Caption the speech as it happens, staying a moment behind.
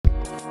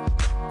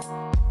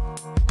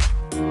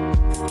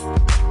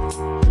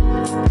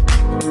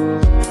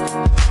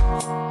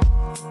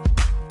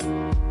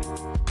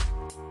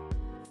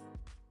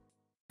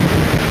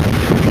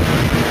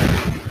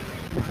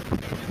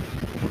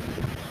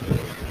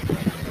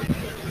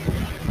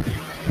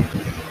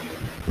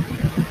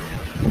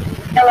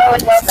Hello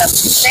and welcome.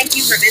 Thank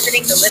you for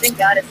visiting the Living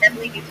God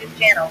Assembly YouTube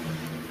channel.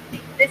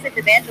 This is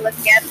Evangelist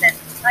Gadson.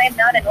 I am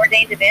not an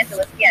ordained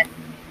evangelist yet.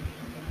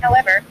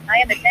 However, I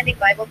am attending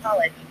Bible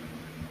college.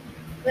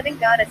 Living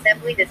God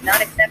Assembly does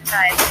not accept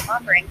tithes,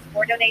 offerings,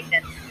 or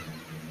donations.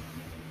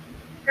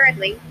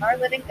 Currently, our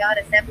Living God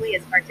Assembly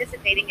is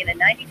participating in a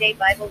 90-day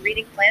Bible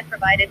reading plan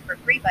provided for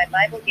free by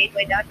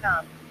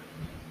BibleGateway.com.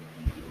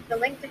 The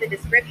link to the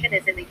description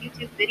is in the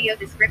YouTube video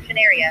description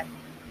area.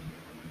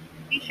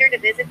 Be sure to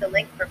visit the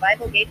link for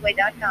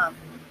BibleGateway.com.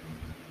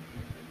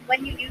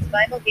 When you use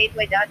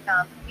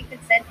BibleGateway.com, you can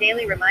send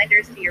daily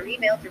reminders to your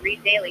email to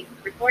read daily,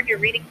 record your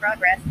reading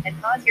progress,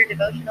 and pause your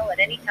devotional at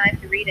any time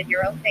to read at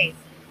your own pace.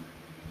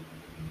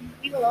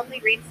 We will only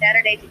read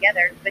Saturday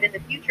together, but in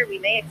the future we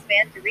may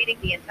expand to reading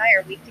the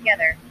entire week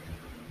together.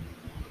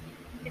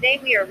 Today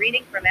we are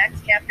reading from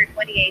Acts chapter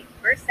 28,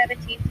 verse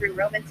 17 through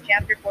Romans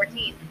chapter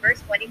 14, verse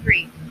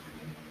 23.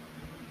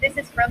 This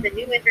is from the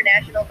New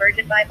International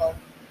Version Bible.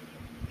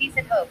 Peace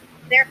and hope.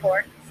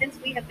 Therefore, since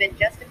we have been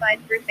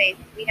justified through faith,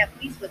 we have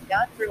peace with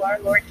God through our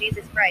Lord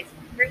Jesus Christ,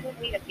 through whom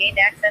we have gained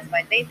access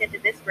by faith into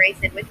this grace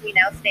in which we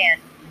now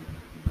stand.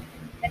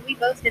 And we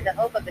boast in the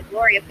hope of the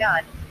glory of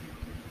God.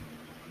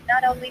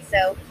 Not only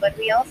so, but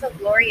we also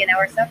glory in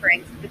our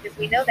sufferings, because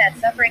we know that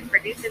suffering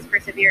produces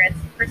perseverance,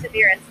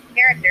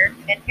 character,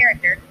 and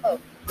character,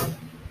 hope.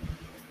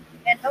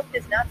 And hope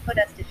does not put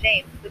us to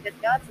shame, because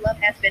God's love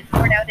has been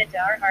poured out into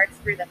our hearts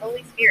through the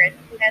Holy Spirit,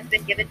 who has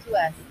been given to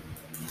us.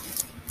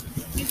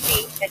 You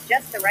see, at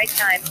just the right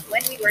time,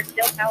 when we were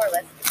still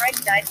powerless,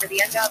 Christ died for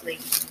the ungodly.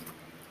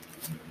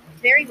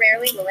 Very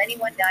rarely will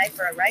anyone die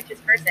for a righteous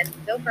person,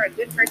 though for a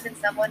good person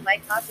someone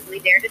might possibly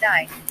dare to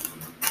die.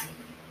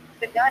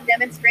 But God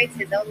demonstrates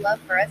his own love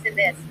for us in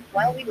this: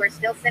 while we were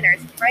still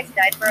sinners, Christ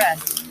died for us.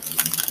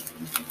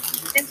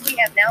 Since we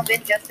have now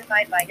been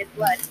justified by his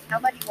blood, how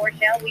much more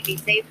shall we be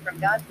saved from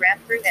God's wrath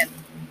through him?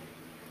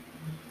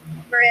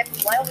 For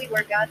if, while we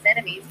were God's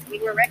enemies, we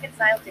were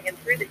reconciled to him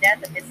through the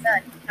death of his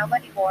Son, how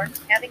much more,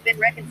 having been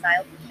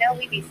reconciled, shall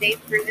we be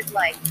saved through his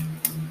life?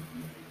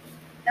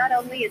 Not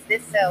only is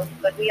this so,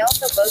 but we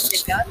also boast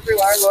in God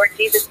through our Lord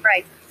Jesus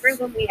Christ, through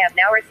whom we have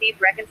now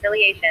received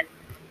reconciliation.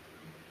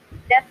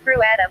 Death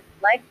through Adam,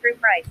 life through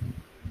Christ.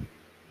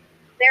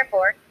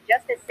 Therefore,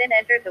 just as sin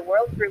entered the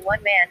world through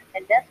one man,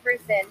 and death through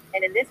sin,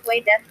 and in this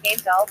way death came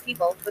to all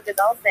people, because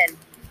all sinned.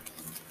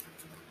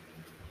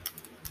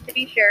 To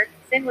be sure,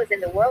 sin was in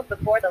the world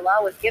before the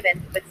law was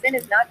given, but sin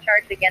is not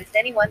charged against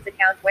anyone's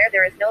account where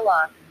there is no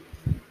law.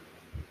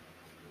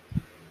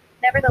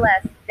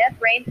 Nevertheless, death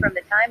reigned from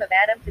the time of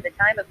Adam to the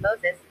time of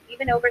Moses,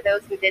 even over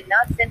those who did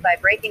not sin by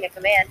breaking a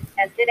command,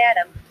 as did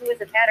Adam, who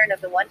is a pattern of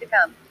the one to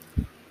come.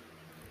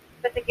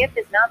 But the gift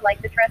is not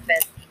like the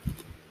trespass.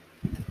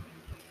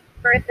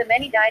 For if the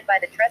many died by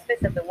the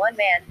trespass of the one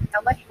man, how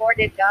much more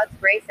did God's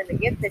grace and the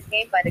gift that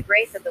came by the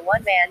grace of the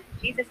one man,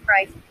 Jesus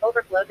Christ,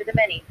 overflow to the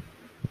many?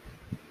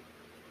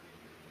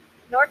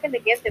 Nor can the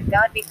gift of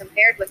God be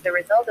compared with the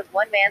result of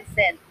one man's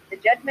sin. The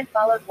judgment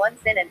followed one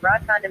sin and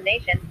brought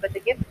condemnation, but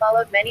the gift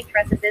followed many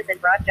trespasses and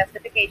brought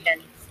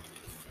justification.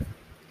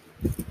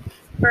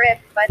 For if,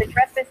 by the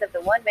trespass of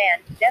the one man,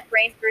 death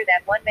reigned through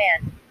that one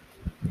man,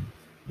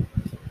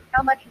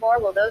 how much more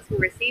will those who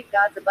receive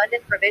God's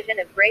abundant provision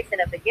of grace and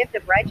of the gift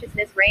of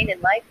righteousness reign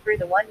in life through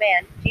the one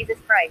man, Jesus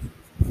Christ?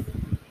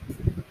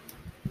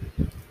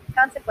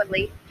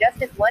 Consequently,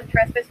 just as one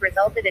trespass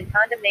resulted in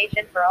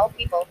condemnation for all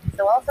people,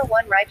 so also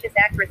one righteous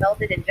act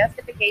resulted in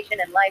justification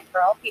and life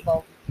for all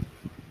people.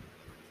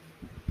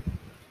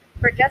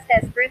 For just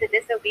as through the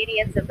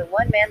disobedience of the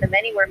one man the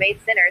many were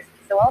made sinners,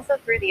 so also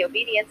through the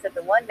obedience of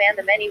the one man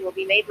the many will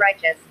be made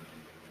righteous.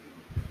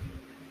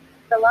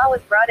 The law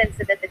was brought in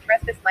so that the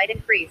trespass might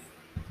increase.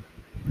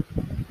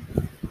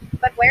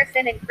 But where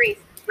sin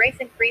increased, grace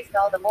increased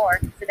all the more,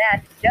 so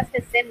that, just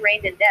as sin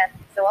reigned in death,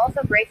 so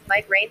also grace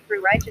might reign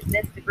through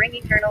righteousness to bring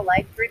eternal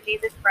life through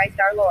Jesus Christ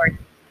our Lord.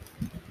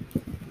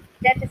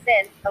 Dead to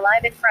sin,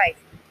 alive in Christ.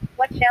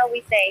 What shall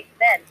we say,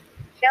 then?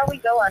 Shall we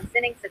go on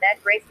sinning so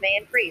that grace may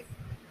increase?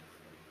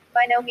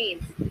 By no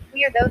means.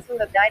 We are those who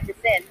have died to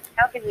sin,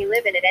 how can we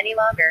live in it any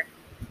longer?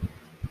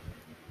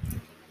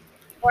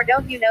 Or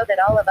don't you know that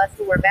all of us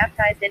who were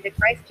baptized into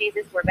Christ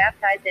Jesus were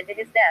baptized into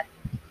his death?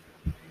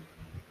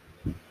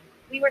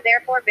 We were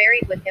therefore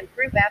buried with him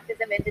through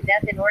baptism into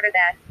death, in order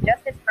that,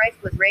 just as Christ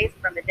was raised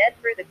from the dead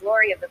through the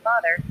glory of the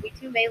Father, we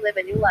too may live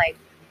a new life.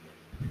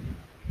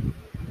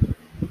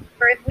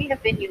 For if we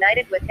have been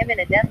united with him in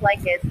a death like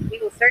his, we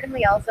will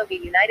certainly also be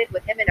united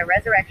with him in a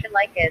resurrection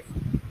like his.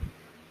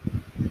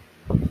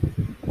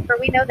 For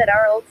we know that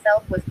our old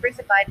self was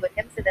crucified with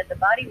him so that the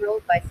body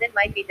ruled by sin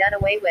might be done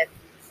away with,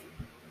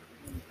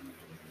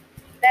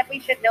 that we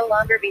should no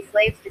longer be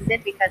slaves to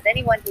sin, because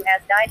anyone who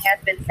has died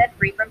has been set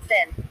free from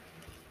sin.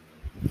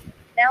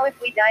 Now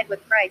if we died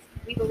with Christ,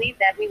 we believe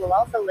that we will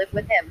also live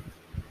with him.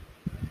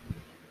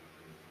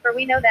 For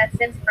we know that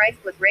since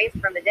Christ was raised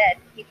from the dead,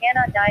 he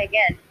cannot die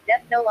again,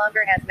 death no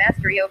longer has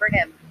mastery over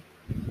him.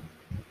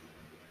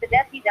 The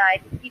death he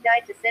died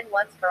to sin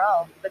once for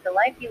all, but the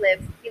life he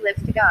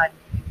lives to God.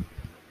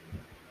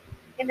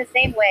 In the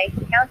same way,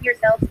 count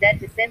yourselves dead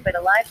to sin but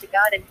alive to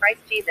God in Christ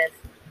Jesus.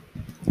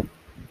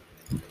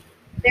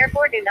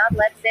 Therefore do not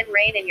let sin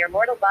reign in your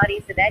mortal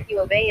body so that you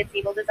obey its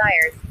evil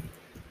desires.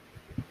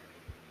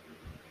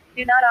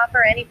 Do not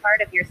offer any part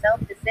of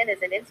yourself to sin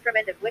as an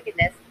instrument of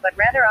wickedness, but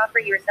rather offer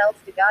yourselves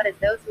to God as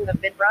those who have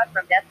been brought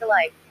from death to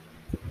life.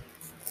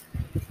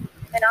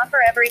 And offer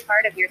every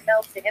part of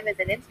yourselves to Him as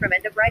an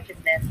instrument of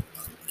righteousness.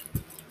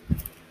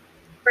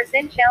 For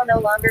sin shall no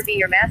longer be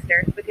your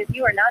master, because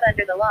you are not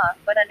under the law,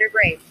 but under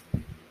grace.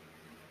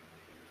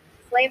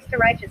 Slaves to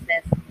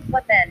righteousness.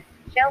 What then?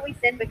 Shall we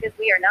sin because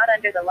we are not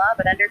under the law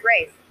but under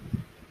grace?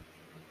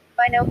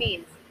 By no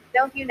means.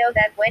 Don't you know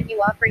that when you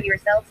offer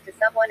yourselves to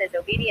someone as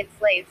obedient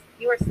slaves,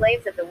 you are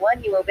slaves of the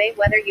one you obey,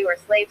 whether you are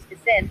slaves to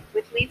sin,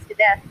 which leads to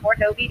death, or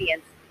to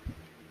obedience,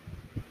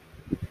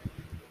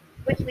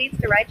 which leads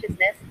to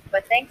righteousness?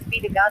 But thanks be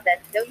to God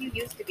that, though you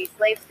used to be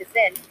slaves to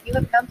sin, you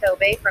have come to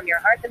obey from your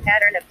heart the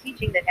pattern of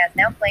teaching that has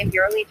now claimed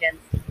your allegiance.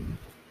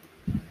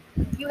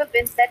 You have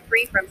been set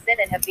free from sin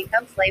and have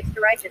become slaves to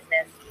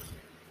righteousness.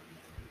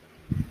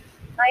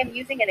 I am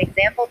using an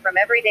example from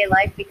everyday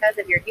life because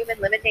of your human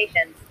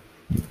limitations.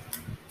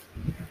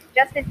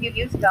 Just as you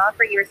used to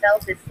offer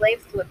yourselves as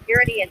slaves to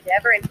impurity and to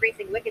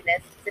ever-increasing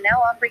wickedness, so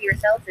now offer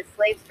yourselves as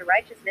slaves to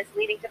righteousness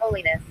leading to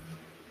holiness.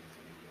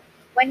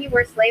 When you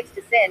were slaves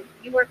to sin,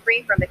 you were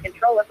free from the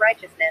control of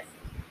righteousness.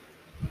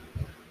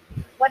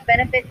 What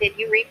benefit did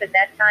you reap at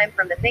that time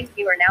from the things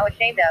you are now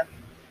ashamed of?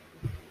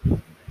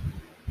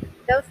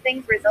 Those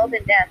things result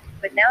in death,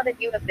 but now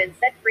that you have been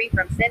set free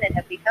from sin and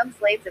have become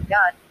slaves of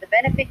God, the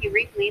benefit you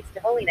reap leads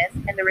to holiness,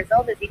 and the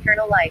result is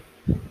eternal life.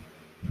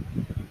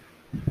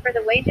 For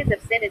the wages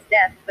of sin is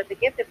death, but the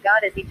gift of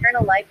God is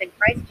eternal life in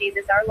Christ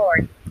Jesus our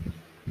Lord.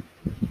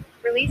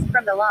 Released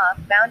from the law,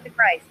 bound to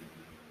Christ.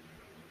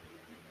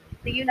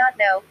 Do you not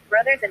know,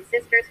 brothers and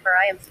sisters, for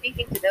I am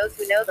speaking to those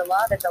who know the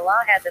law, that the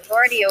law has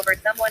authority over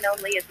someone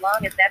only as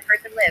long as that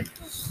person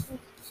lives?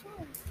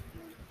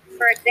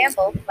 For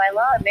example, by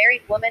law a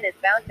married woman is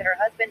bound to her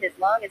husband as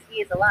long as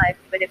he is alive,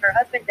 but if her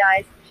husband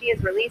dies, she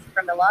is released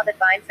from the law that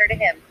binds her to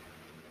him.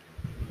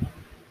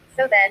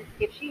 So then,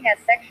 if she has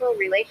sexual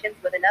relations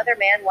with another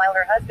man while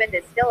her husband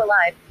is still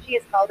alive, she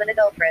is called an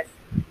adulteress.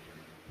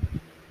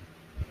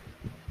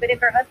 But if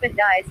her husband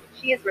dies,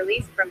 she is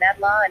released from that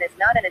law and is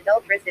not an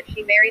adulteress if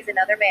she marries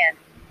another man.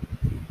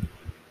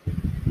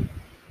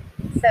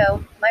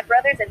 So, my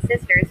brothers and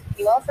sisters,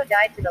 you also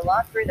died to the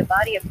law through the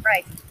body of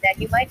Christ, that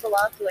you might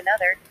belong to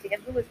another, to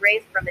Him who was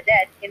raised from the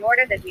dead, in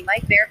order that we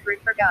might bear fruit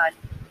for God.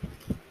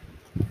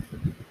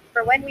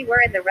 For when we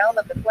were in the realm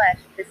of the flesh,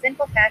 the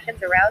sinful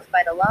passions aroused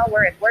by the law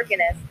were at work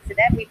in us, so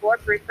that we bore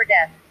fruit for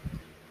death.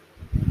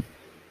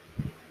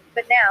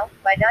 But now,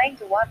 by dying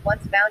to what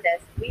once bound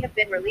us, we have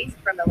been released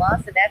from the law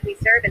so that we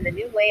serve in the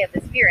new way of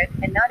the Spirit,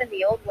 and not in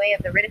the old way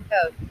of the written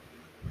code.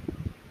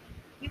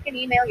 You can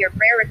email your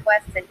prayer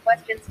requests and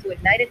questions to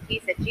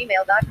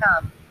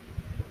ignitedpeace@gmail.com.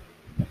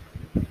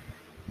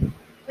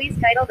 Please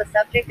title the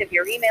subject of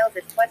your emails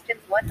as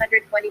Questions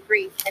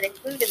 123, and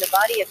include in the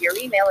body of your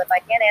email if I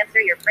can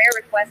answer your prayer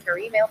request or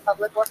email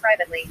public or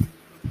privately.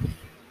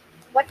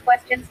 What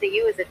questions do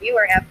you as a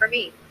viewer have for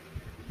me?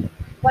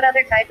 What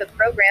other type of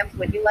programs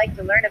would you like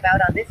to learn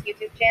about on this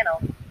YouTube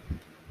channel?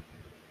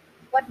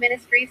 What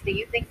ministries do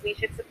you think we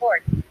should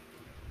support?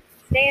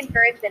 Stay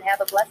encouraged and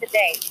have a blessed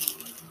day.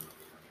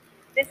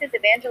 This is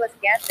Evangelist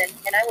Gadsden,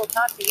 and I will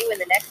talk to you in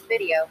the next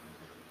video.